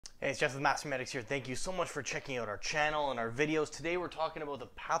Hey, it's Jeff with Paramedic here. Thank you so much for checking out our channel and our videos. Today we're talking about the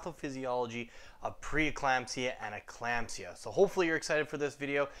pathophysiology of preeclampsia and eclampsia. So hopefully you're excited for this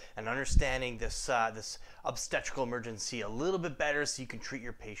video and understanding this obstetrical emergency a little bit better so you can treat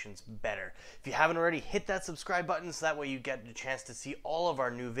your patients better. If you haven't already, hit that subscribe button so that way you get a chance to see all of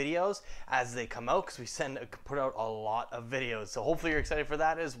our new videos as they come out, because we put out a lot of videos. So hopefully you're excited for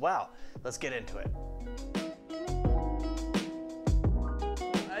that as well. Let's get into it.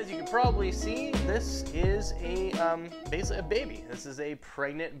 As you can probably see, this is basically a baby. This is a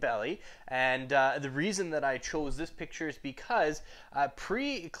pregnant belly, and the reason that I chose this picture is because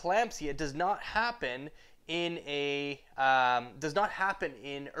preeclampsia does not happen in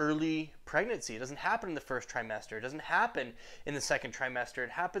early pregnancy. It doesn't happen in the first trimester. It doesn't happen in the second trimester. It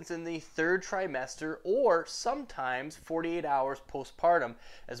happens in the third trimester, or sometimes 48 hours postpartum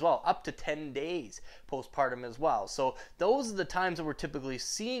as well, up to 10 days postpartum as well. So those are the times that we're typically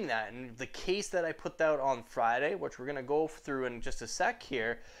seeing that. And the case that I put out on Friday, which we're going to go through in just a sec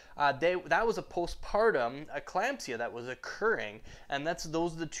here, that was a postpartum eclampsia that was occurring, and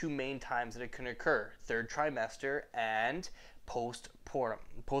those are the two main times that it can occur: third trimester and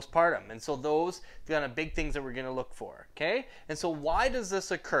postpartum. And so those are kind of big things that we're going to look for. Okay, and so why does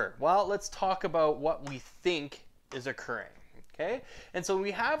this occur? Well, let's talk about what we think is occurring. Okay, and so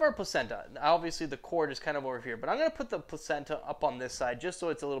we have our placenta. Obviously the cord is kind of over here, but I'm going to put the placenta up on this side just so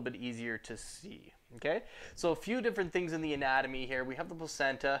it's a little bit easier to see. Okay, so a few different things in the anatomy here. We have the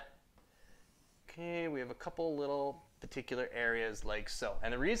placenta. Okay, we have a couple little particular areas like so.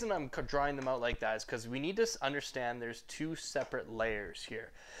 And the reason I'm drawing them out like that is because we need to understand there's two separate layers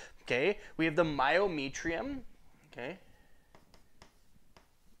here. Okay, we have the myometrium. Okay.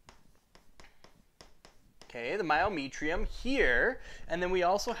 Okay, the myometrium here, and then we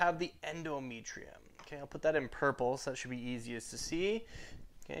also have the endometrium. Okay, I'll put that in purple so that should be easiest to see.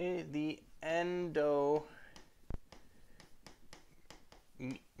 Okay, the endometrium.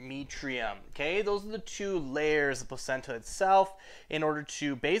 Okay, those are the two layers of the placenta itself in order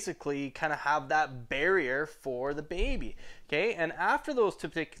to basically kind of have that barrier for the baby. Okay, and after those two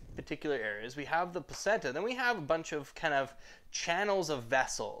particular areas, we have the placenta. Then we have a bunch of kind of channels of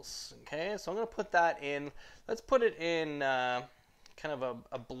vessels. Okay, so I'm going to put that in, let's put it in kind of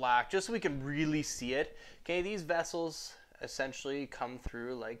a black, just so we can really see it. Okay, these vessels essentially come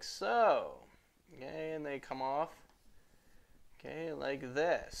through like so. Okay, and they come off, okay, like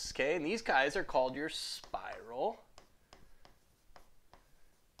this. Okay, and these guys are called your spiral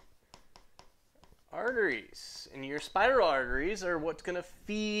arteries. And your spiral arteries are what's going to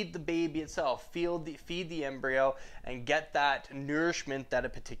feed the baby itself, feed the embryo, and get that nourishment that a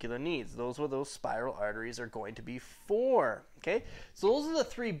particular needs. Those are what those spiral arteries are going to be for. Okay, so those are the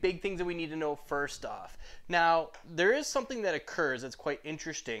three big things that we need to know first off. Now, there is something that occurs that's quite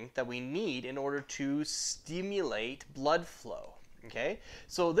interesting that we need in order to stimulate blood flow. Okay,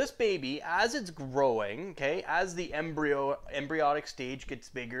 so this baby, as it's growing, okay, as the embryonic stage gets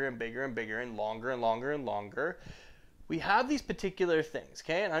bigger and bigger and bigger and longer and longer and longer, we have these particular things.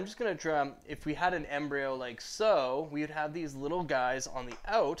 Okay, and I'm just going to draw, if we had an embryo like so, we would have these little guys on the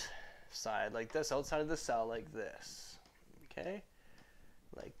outside like this, outside of the cell like this. Okay,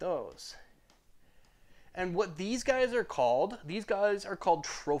 like those. And what these guys are called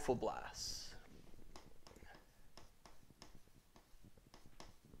trophoblasts.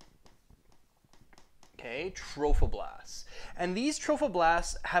 Okay, trophoblasts. And these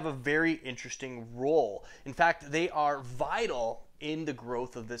trophoblasts have a very interesting role. In fact, they are vital in the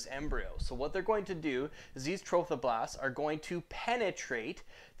growth of this embryo. So what they're going to do is these trophoblasts are going to penetrate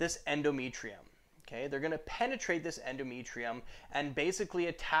this endometrium. Okay, they're going to penetrate this endometrium and basically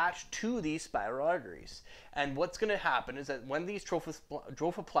attach to these spiral arteries. And what's going to happen is that when these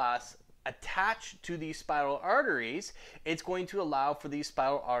trophoblasts attach to these spiral arteries, it's going to allow for these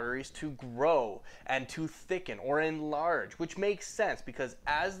spiral arteries to grow and to thicken or enlarge, which makes sense because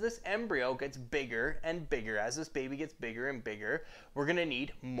as this embryo gets bigger and bigger, as this baby gets bigger and bigger, we're going to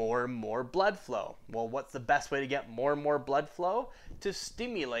need more and more blood flow. Well, what's the best way to get more and more blood flow? To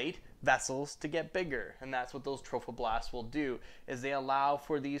stimulate vessels to get bigger. And that's what those trophoblasts will do, is they allow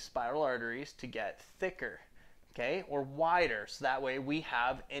for these spiral arteries to get thicker. Okay, or wider, so that way we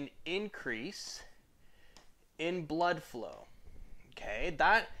have an increase in blood flow. Okay,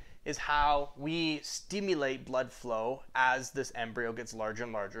 that is how we stimulate blood flow as this embryo gets larger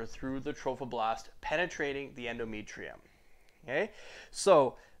and larger through the trophoblast penetrating the endometrium. Okay,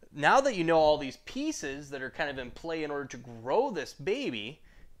 so now that you know all these pieces that are kind of in play in order to grow this baby,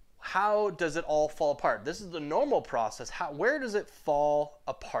 how does it all fall apart? This is the normal process. Where does it fall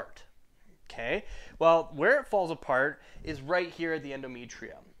apart? Okay, well, where it falls apart is right here at the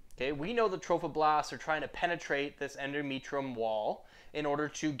endometrium. Okay, we know the trophoblasts are trying to penetrate this endometrium wall in order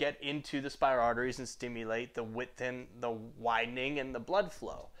to get into the spiral arteries and stimulate the width and the widening and the blood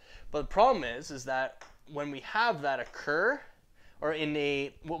flow. But the problem is that when we have that occur, or in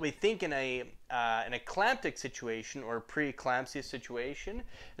a what we think in an eclamptic situation or preeclampsia situation,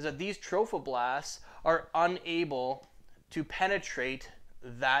 is that these trophoblasts are unable to penetrate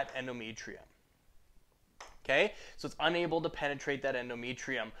that endometrium. Okay, so it's unable to penetrate that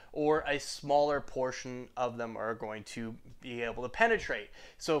endometrium, or a smaller portion of them are going to be able to penetrate.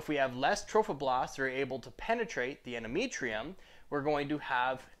 So if we have less trophoblasts that are able to penetrate the endometrium, we're going to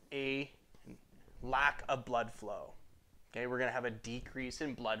have a lack of blood flow. Okay, we're going to have a decrease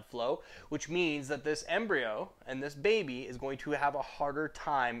in blood flow, which means that this embryo and this baby is going to have a harder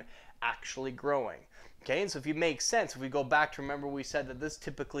time actually growing. Okay, and so if you make sense, if we go back to remember we said that this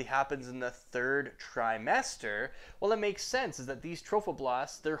typically happens in the 3rd trimester, well, it makes sense is that these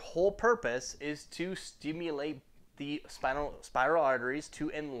trophoblasts, their whole purpose is to stimulate the spiral arteries to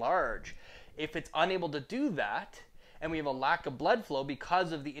enlarge. If it's unable to do that, and we have a lack of blood flow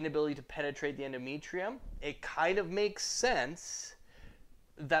because of the inability to penetrate the endometrium, it kind of makes sense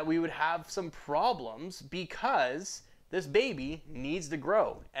that we would have some problems because this baby needs to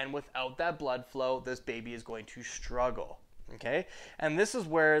grow, and without that blood flow, this baby is going to struggle, okay? And this is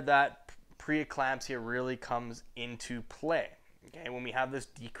where that preeclampsia really comes into play, okay? When we have this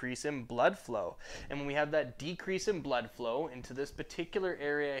decrease in blood flow, and when we have that decrease in blood flow into this particular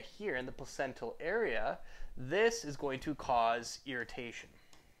area here in the placental area, this is going to cause irritation.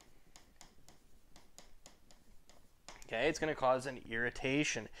 Okay, it's going to cause an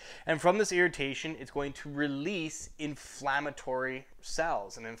irritation. And from this irritation, it's going to release inflammatory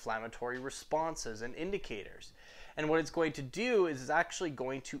cells and inflammatory responses and indicators. And what it's going to do is it's actually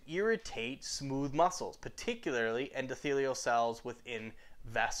going to irritate smooth muscles, particularly endothelial cells within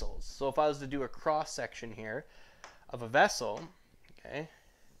vessels. So if I was to do a cross section here of a vessel, okay,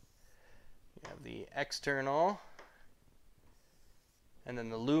 you have the external and then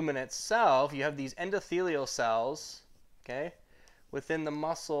the lumen itself, you have these endothelial cells, okay, within the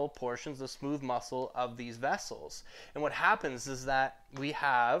muscle portions, the smooth muscle of these vessels. And what happens is that we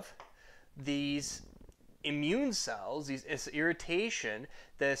have these immune cells, this irritation,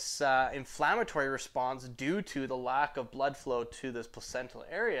 this inflammatory response due to the lack of blood flow to this placental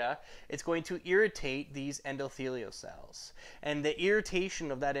area. It's going to irritate these endothelial cells. And the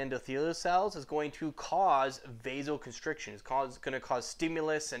irritation of that endothelial cells is going to cause vasoconstriction. It's going to cause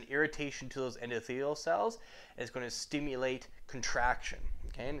stimulus and irritation to those endothelial cells. And it's going to stimulate contraction.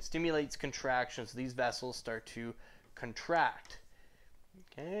 Okay, and it stimulates contraction, so these vessels start to contract.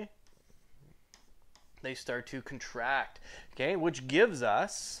 Okay. They start to contract, okay, which gives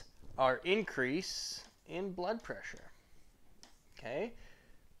us our increase in blood pressure, okay?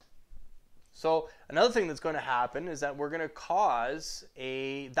 So another thing that's going to happen is that we're going to cause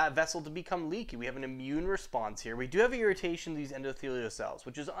that vessel to become leaky. We have an immune response here. We do have irritation of these endothelial cells,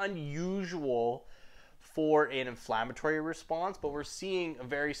 which is unusual for an inflammatory response, but we're seeing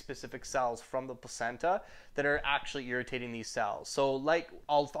very specific cells from the placenta that are actually irritating these cells. So like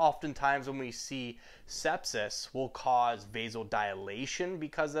oftentimes when we see sepsis will cause vasodilation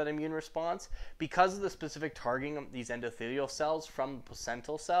because of that immune response. Because of the specific targeting of these endothelial cells from the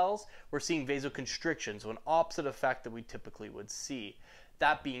placental cells, we're seeing vasoconstriction, so an opposite effect that we typically would see.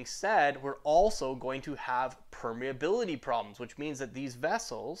 That being said, we're also going to have permeability problems, which means that these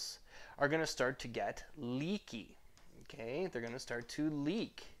vessels are going to start to get leaky. Okay, they're going to start to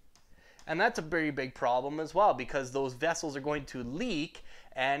leak. And that's a very big problem as well, because those vessels are going to leak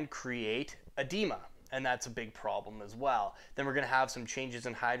and create edema. And that's a big problem as well. Then we're going to have some changes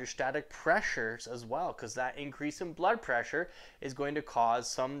in hydrostatic pressures as well, because that increase in blood pressure is going to cause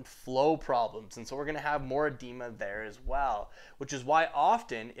some flow problems. And so we're going to have more edema there as well, which is why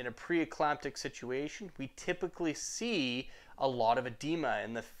often in a preeclamptic situation, we typically see a lot of edema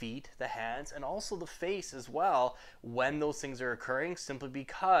in the feet, the hands, and also the face as well when those things are occurring, simply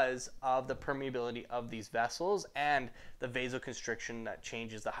because of the permeability of these vessels and the vasoconstriction that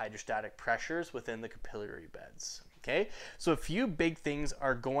changes the hydrostatic pressures within the capillary beds. Okay, so a few big things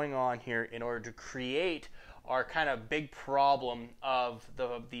are going on here in order to create our kind of big problem of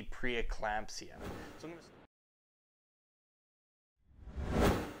the preeclampsia. So I'm going to